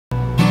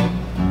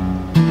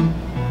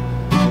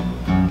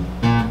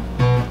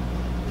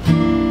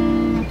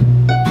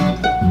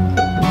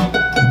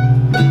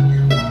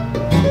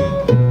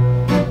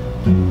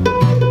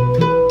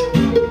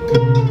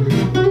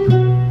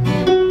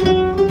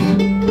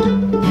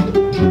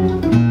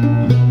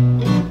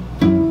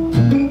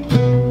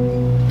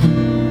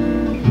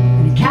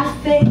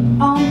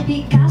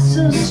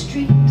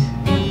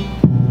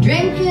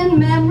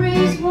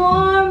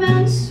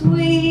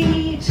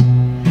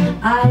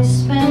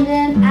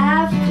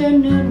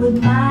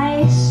with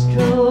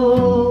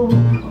Maestro.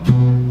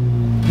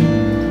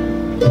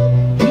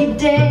 He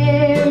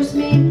dares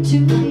me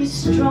to be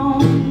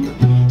strong,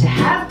 to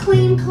have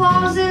clean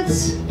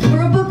closets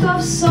for a book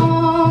of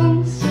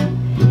songs,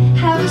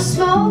 have a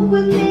smoke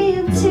with me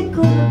and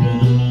tickle the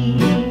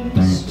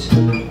beast.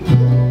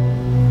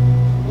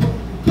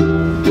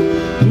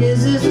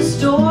 His is a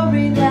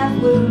story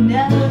that will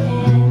never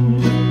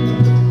end,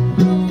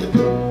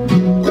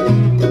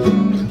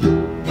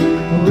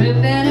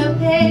 ripping a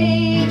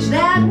page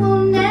that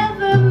will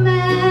never mend.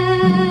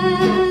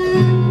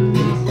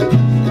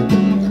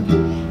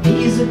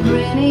 He's a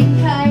grinning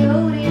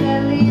coyote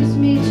that leaves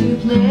me to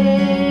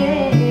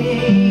play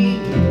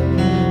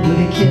with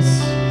a kiss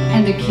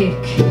and a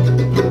kick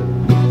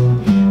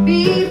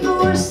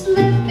before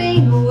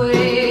slipping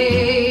away.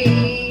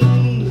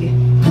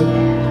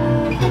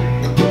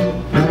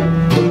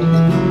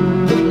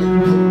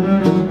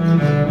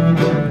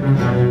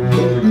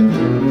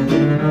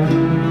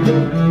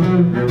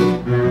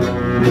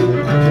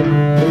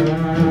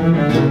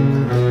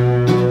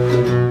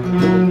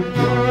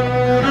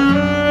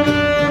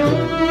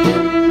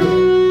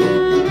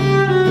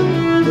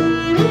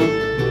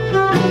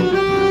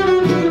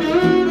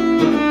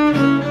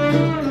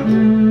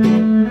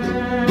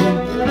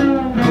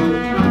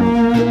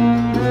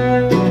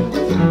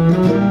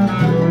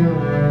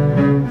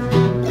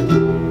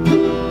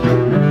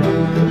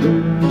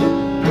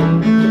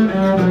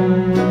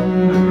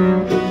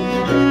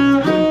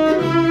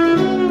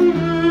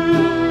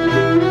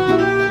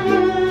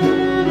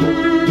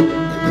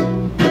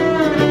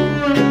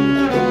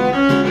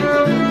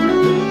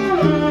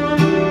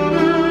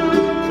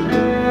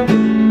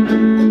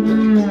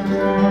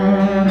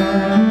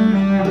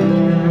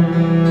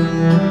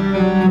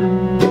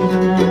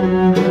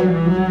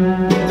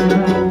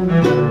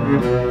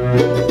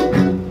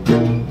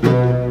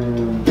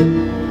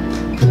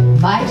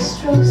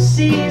 Maestro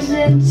sees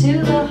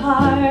into the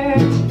heart,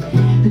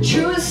 the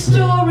truest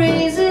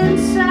stories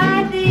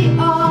inside the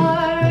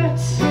art,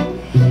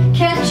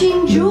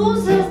 catching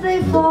jewels as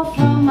they fall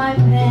from my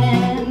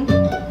pen.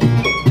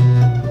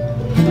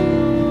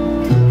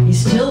 He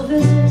still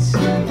visits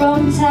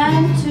from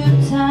time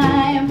to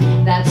time,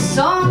 that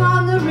song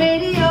on the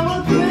radio,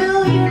 a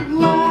brilliant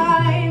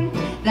line,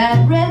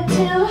 that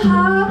red-tailed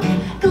hawk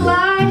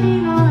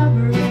gliding on a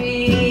breeze.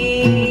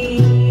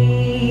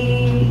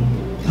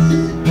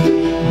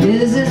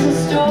 This is a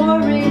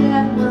story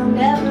that will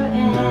never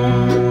end,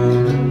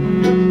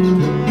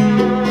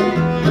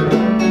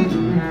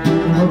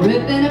 a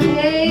rip in a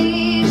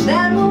page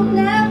that will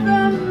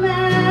never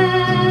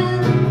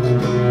mend.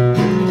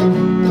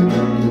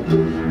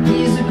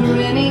 He's a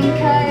grinning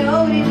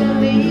coyote that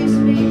leaves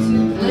me to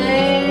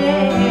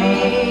play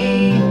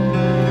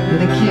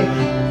with a kick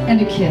and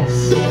a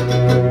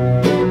kiss.